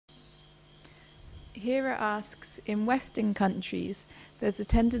Hira asks, in Western countries, there's a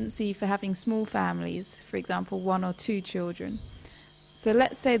tendency for having small families, for example, 1 or 2 children. So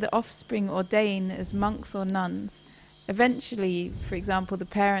let's say the offspring ordain as monks or nuns. Eventually, for example, the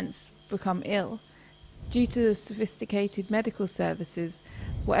parents become ill. Due to sophisticated medical services,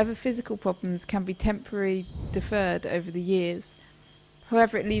 whatever physical problems can be temporarily deferred over the years.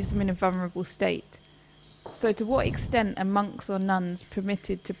 However, it leaves them in a vulnerable state. So to what extent are monks or nuns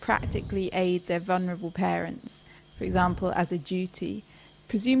permitted to practically aid their vulnerable parents, for example, as a duty?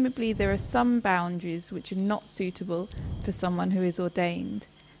 Presumably there are some boundaries which are not suitable for someone who is ordained.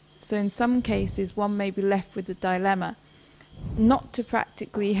 So in some cases one may be left with the dilemma not to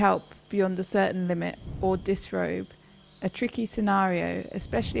practically help beyond a certain limit or disrobe. A tricky scenario,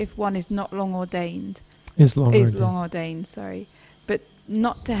 especially if one is not long ordained. Is long ordained, sorry. But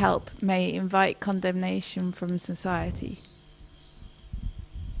not to help may invite condemnation from society.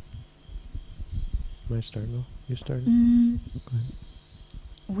 May I start now? You started? Go ahead.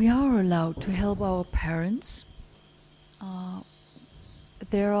 We are allowed to help our parents.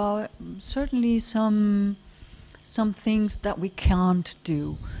 There are certainly some things that we can't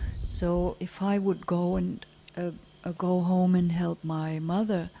do. So if I would go and go home and help my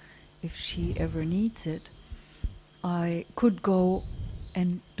mother, if she ever needs it, I could go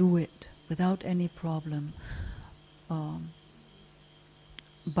and do it without any problem.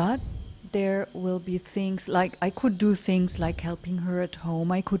 But there will be things like I could do things like helping her at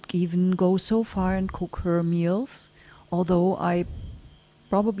home. I could even go so far and cook her meals, although I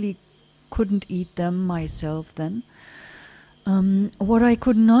probably couldn't eat them myself then. What I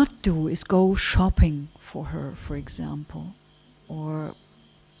could not do is go shopping for her, for example, or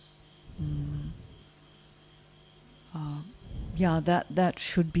that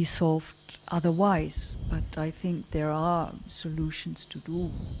should be solved otherwise. But I think there are solutions to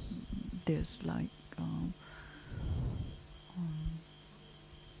do this, like.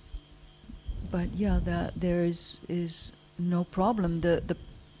 But yeah, that there is no problem. The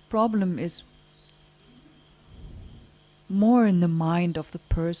problem is more in the mind of the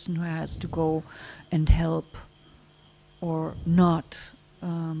person who has to go and help or not,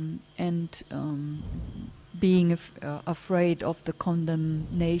 and being afraid of the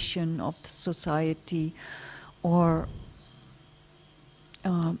condemnation of the society, or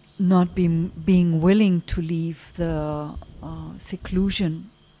not being willing to leave the seclusion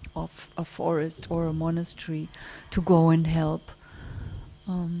of a forest or a monastery to go and help.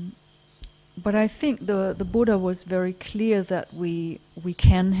 But I think the Buddha was very clear that we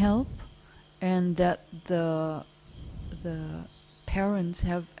can help, and that the parents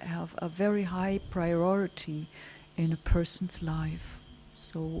have a very high priority in a person's life.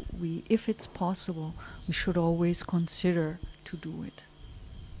 So if it's possible, we should always consider to do it.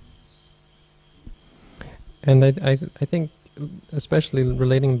 And I think, especially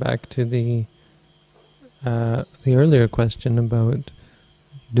relating back to the earlier question about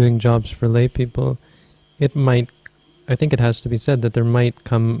doing jobs for lay people, I think it has to be said that there might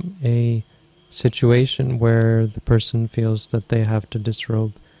come a situation where the person feels that they have to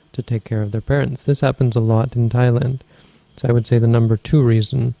disrobe to take care of their parents. This happens a lot in Thailand. So I would say the number 2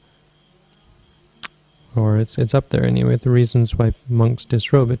 reason, or it's up there anyway, the reasons why monks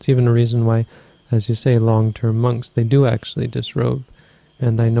disrobe. It's even a reason why, as you say, long-term monks, they do actually disrobe.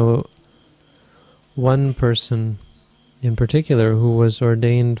 And I know one person in particular who was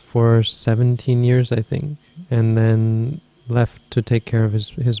ordained for 17 years, I think, and then left to take care of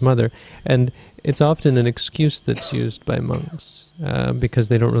his mother. And it's often an excuse that's used by monks, because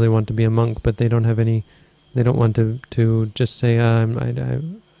they don't really want to be a monk, but they don't want to just say,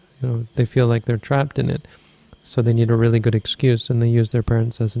 they feel like they're trapped in it. So they need a really good excuse, and they use their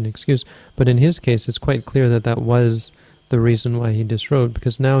parents as an excuse. But in his case, it's quite clear that was the reason why he disrobed,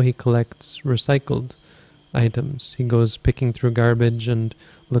 because now he collects recycled items. He goes picking through garbage and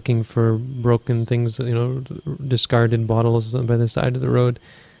looking for broken things, discarded bottles by the side of the road.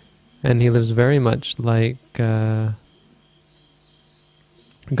 And he lives very much like Gatakara,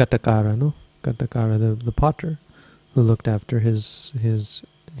 Gatakara, the potter, who looked after his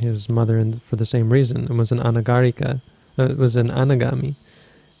mother for the same reason, and was an anagarika, was an anagami,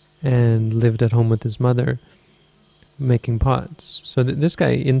 and lived at home with his mother, making pots. So this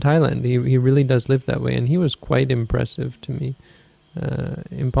guy in Thailand, he really does live that way, and he was quite impressive to me.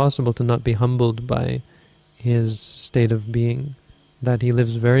 Impossible to not be humbled by his state of being, that he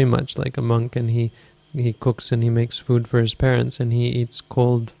lives very much like a monk, and he cooks and he makes food for his parents, and he eats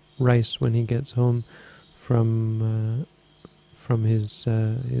cold rice when he gets home from his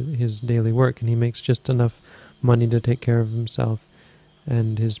daily work, and he makes just enough money to take care of himself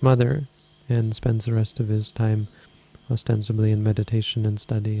and his mother, and spends the rest of his time ostensibly in meditation and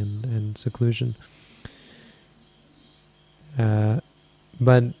study and seclusion.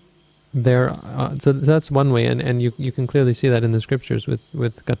 But there, so that's one way, and you can clearly see that in the scriptures with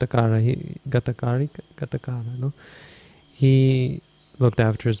Gatakara. Gatakara, no? He looked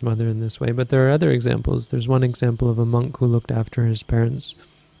after his mother in this way. But there are other examples. There's one example of a monk who looked after his parents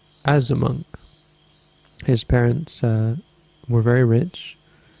as a monk. His parents were very rich,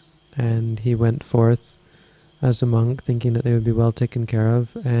 and he went forth as a monk thinking that they would be well taken care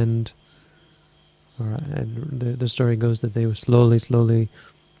of, and the story goes that they slowly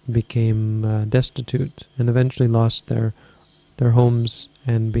became destitute and eventually lost their homes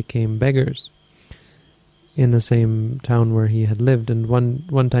and became beggars in the same town where he had lived. And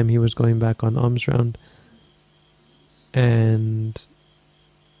one time he was going back on alms round and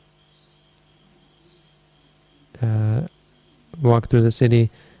walked through the city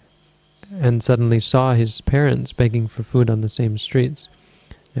and suddenly saw his parents begging for food on the same streets.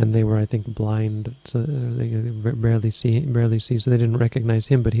 And they were, I think, blind, so they barely see, so they didn't recognize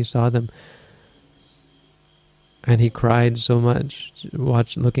him, but he saw them. And he cried so much,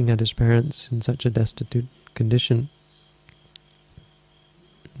 looking at his parents in such a destitute condition.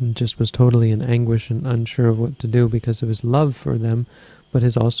 And just was totally in anguish and unsure of what to do because of his love for them,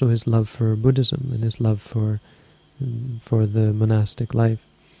 but also his love for Buddhism and his love for the monastic life.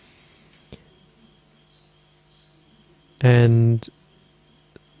 And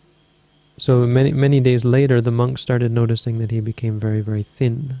so many days later, the monk started noticing that he became very, very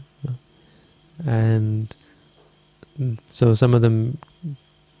thin. And so some of them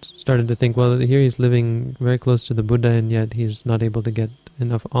started to think, well, here he's living very close to the Buddha, and yet he's not able to get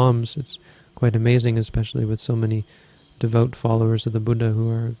enough alms. It's quite amazing, especially with so many devout followers of the Buddha who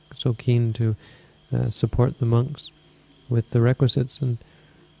are so keen to support the monks with the requisites. And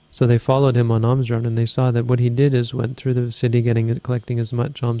so they followed him on alms round, and they saw that what he did is went through the city collecting as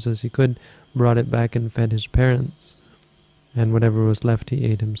much alms as he could, brought it back and fed his parents, and whatever was left he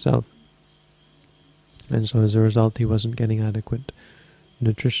ate himself. And so as a result he wasn't getting adequate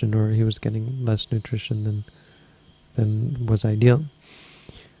nutrition, or he was getting less nutrition than was ideal.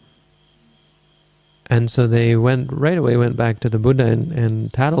 And so they right away went back to the Buddha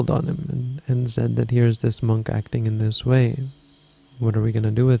and tattled on him and said that here's this monk acting in this way. What are we going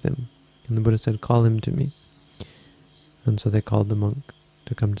to do with him? And the Buddha said, call him to me. And so they called the monk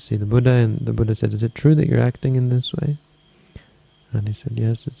to come to see the Buddha, and the Buddha said, is it true that you're acting in this way? And he said,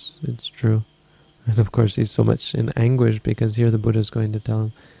 yes, it's true. And of course he's so much in anguish because here the Buddha is going to tell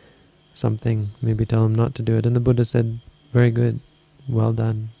him something, maybe tell him not to do it. And the Buddha said, very good, well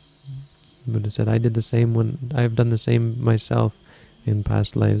done. The Buddha said, I did the same I've done the same myself in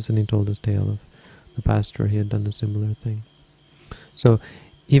past lives. And he told his tale of the past where he had done a similar thing. So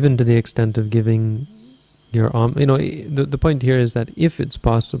even to the extent of giving your alms, the point here is that if it's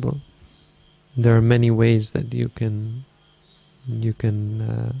possible, there are many ways that you can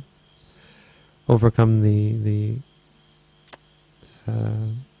overcome the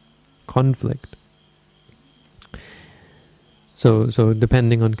conflict. So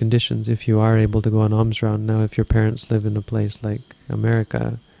depending on conditions, if you are able to go on alms round, now if your parents live in a place like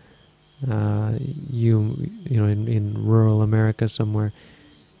America, in rural America somewhere,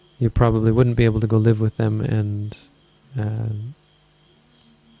 you probably wouldn't be able to go live with them and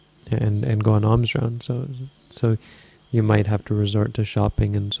go on alms round. So you might have to resort to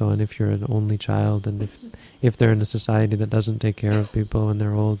shopping and so on if you're an only child, and if they're in a society that doesn't take care of people when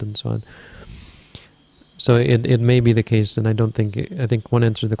they're old and so on. So it may be the case, and I think one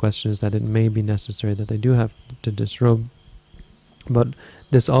answer to the question is that it may be necessary that they do have to disrobe. But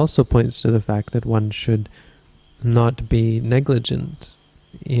this also points to the fact that one should not be negligent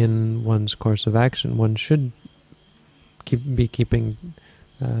in one's course of action. One should be keeping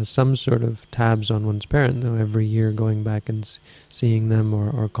some sort of tabs on one's parent, every year going back and seeing them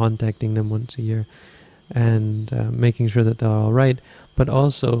or contacting them once a year and making sure that they're all right, but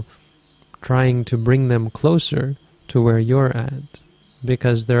also trying to bring them closer to where you're at,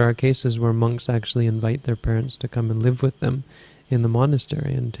 because there are cases where monks actually invite their parents to come and live with them in the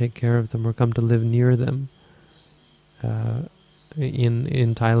monastery and take care of them, or come to live near them.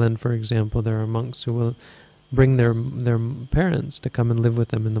 In Thailand, for example, there are monks who will bring their parents to come and live with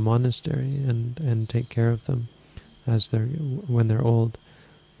them in the monastery and take care of them when they're old,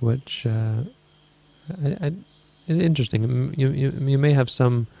 which interesting. You may have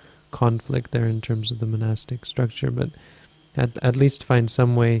some conflict there in terms of the monastic structure, but at least find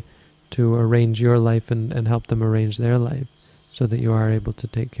some way to arrange your life and help them arrange their life, so that you are able to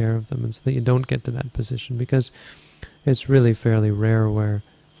take care of them, and so that you don't get to that position, because it's really fairly rare where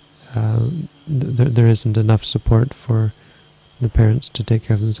there isn't enough support for the parents to take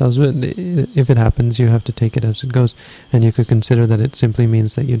care of themselves. But if it happens, you have to take it as it goes, and you could consider that it simply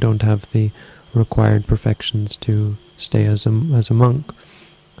means that you don't have the required perfections to stay as a monk.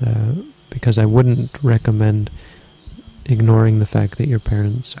 Because I wouldn't recommend ignoring the fact that your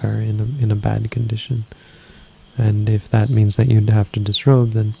parents are in a bad condition. And if that means that you'd have to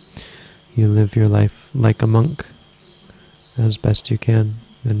disrobe, then you live your life like a monk as best you can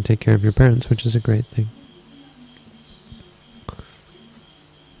and take care of your parents, which is a great thing.